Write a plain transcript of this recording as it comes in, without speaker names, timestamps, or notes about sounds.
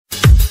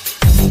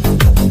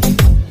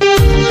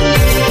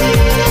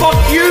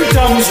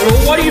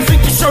Roseville, why do you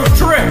think you're so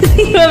tripped?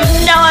 You have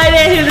no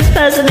idea who this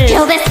person is.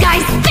 Kill this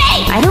guy's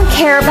face! I don't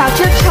care about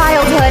your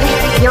childhood,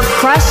 your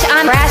crush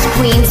on trash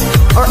queens,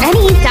 or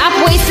any. Stop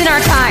wasting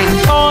our time.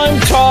 I'm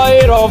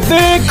tired of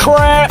their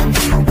crap.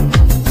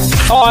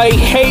 I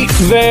hate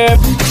them.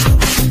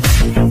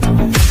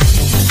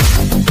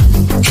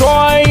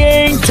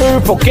 Trying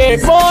to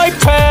forget my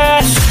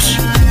past.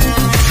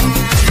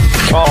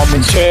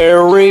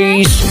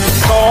 Commentaries.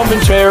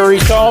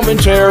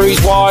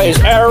 Why is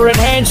Aaron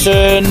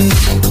Hansen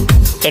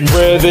in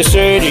River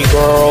City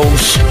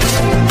Girls?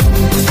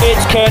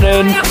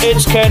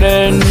 It's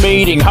canon,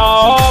 meeting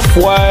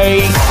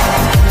halfway.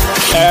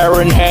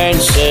 Aaron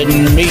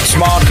Hansen meets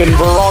Mark and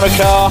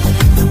Veronica.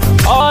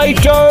 I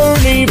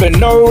don't even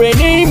know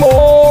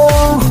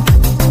anymore.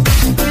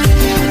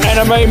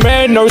 Anime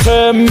Man knows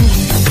him.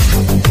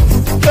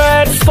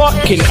 That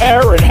fucking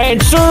Aaron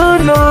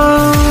Hansen.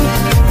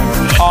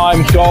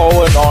 I'm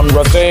going on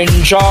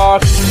revenge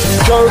arc.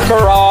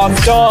 Joker arc.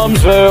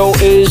 Dumbsville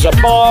is a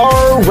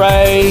bar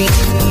raid.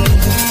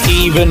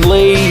 Even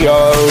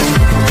Leo,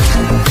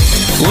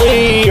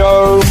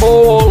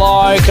 more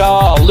like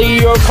a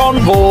Leo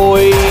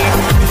convoy.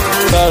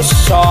 The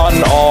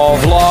son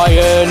of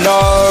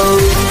Lion-O.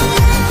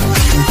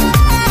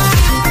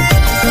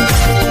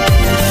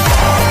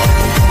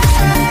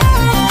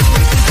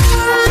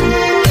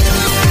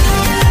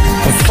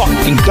 I'm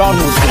fucking done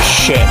with this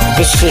shit.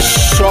 This is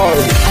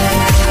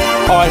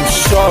I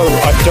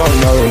don't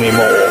know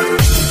anymore.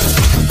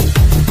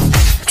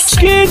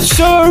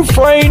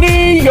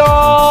 Schizophrenia.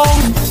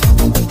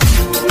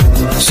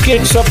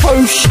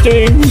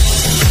 Schizoposting.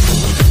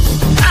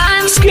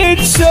 I'm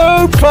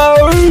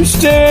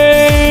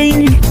schizoposting.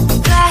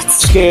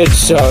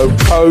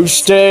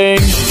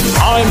 Schizoposting.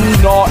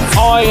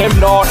 I am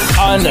not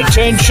an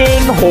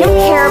attention whore. I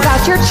don't care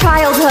about your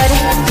childhood,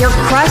 your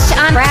crush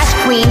on trash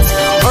queens,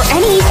 or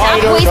any.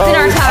 Stop wasting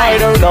our time. I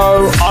don't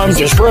know. I'm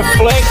just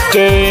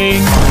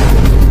reflecting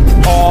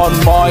on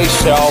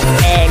myself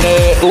and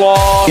it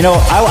lost. You know,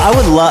 I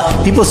would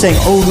love people saying,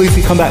 "Oh,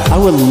 Leafy, come back." I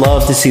would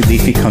love to see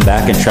Leafy come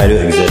back and try to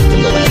exist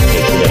in the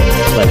landscape today.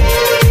 Like,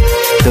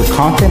 the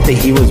content that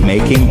he was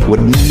making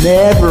would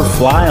never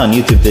fly on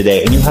YouTube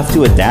today, and you have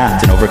to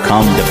adapt and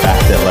overcome the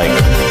fact that, like,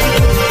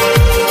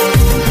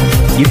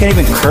 you can't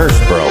even curse,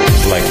 bro.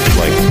 Like.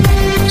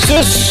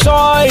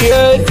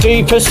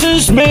 Society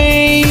pisses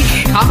me.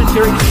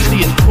 Commentary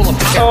community is full of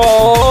shit.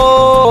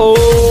 Oh.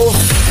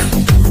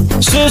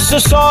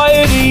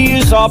 Society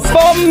is a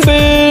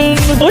bumpin'.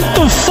 What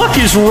the fuck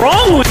is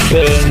wrong with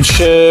been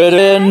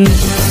shittin'?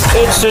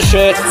 It's a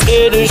shit,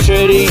 it is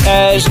shitty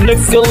as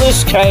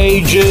Nicolas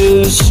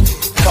Cage's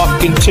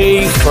fucking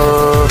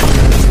teefer.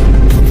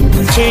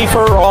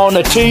 Teefer on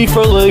a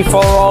teefer leafer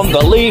on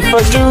the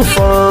leafer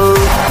doofer.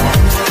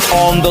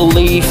 On the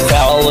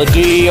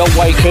lethality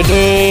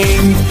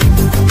awakening.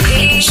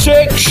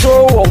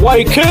 Sexual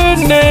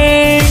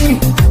awakening.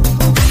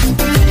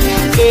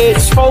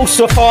 It's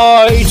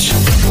falsified.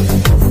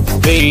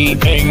 The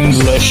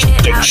English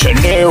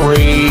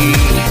dictionary.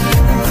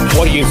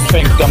 What do you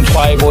think? I'm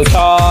Playboy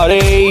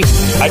Cardi.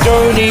 I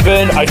don't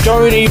even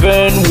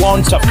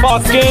want to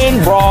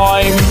fucking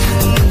rhyme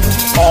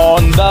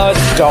on the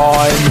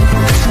dime.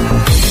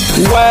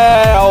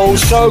 Well,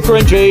 so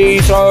cringy.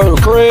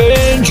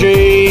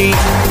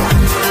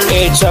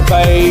 It's a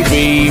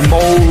baby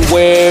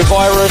malware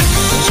virus.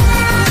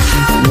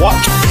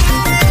 What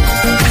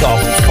the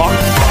fuck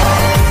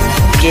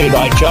did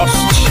I just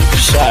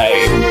say?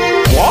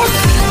 What?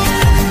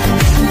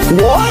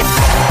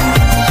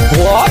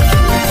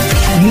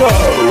 No,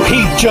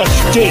 he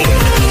just didn't.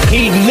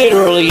 He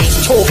literally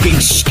is talking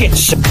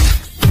schizo.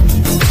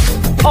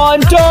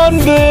 I'm done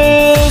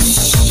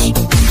this.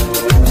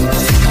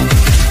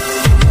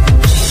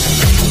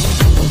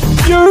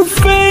 You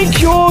think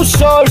you're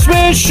so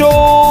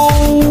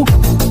special?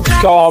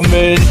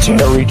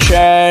 Commentary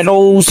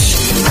channels.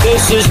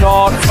 This is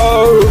not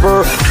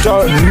over.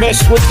 Don't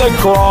mess with the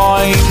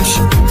grind.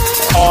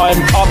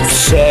 I'm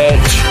upset.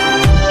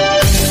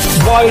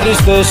 Why does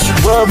this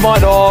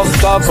remind of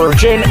the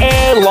Virgin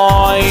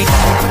Airline?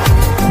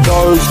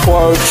 Those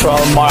quotes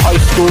from my high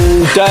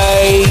school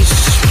days.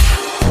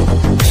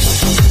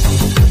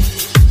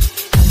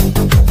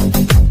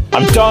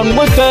 I'm done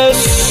with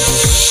this.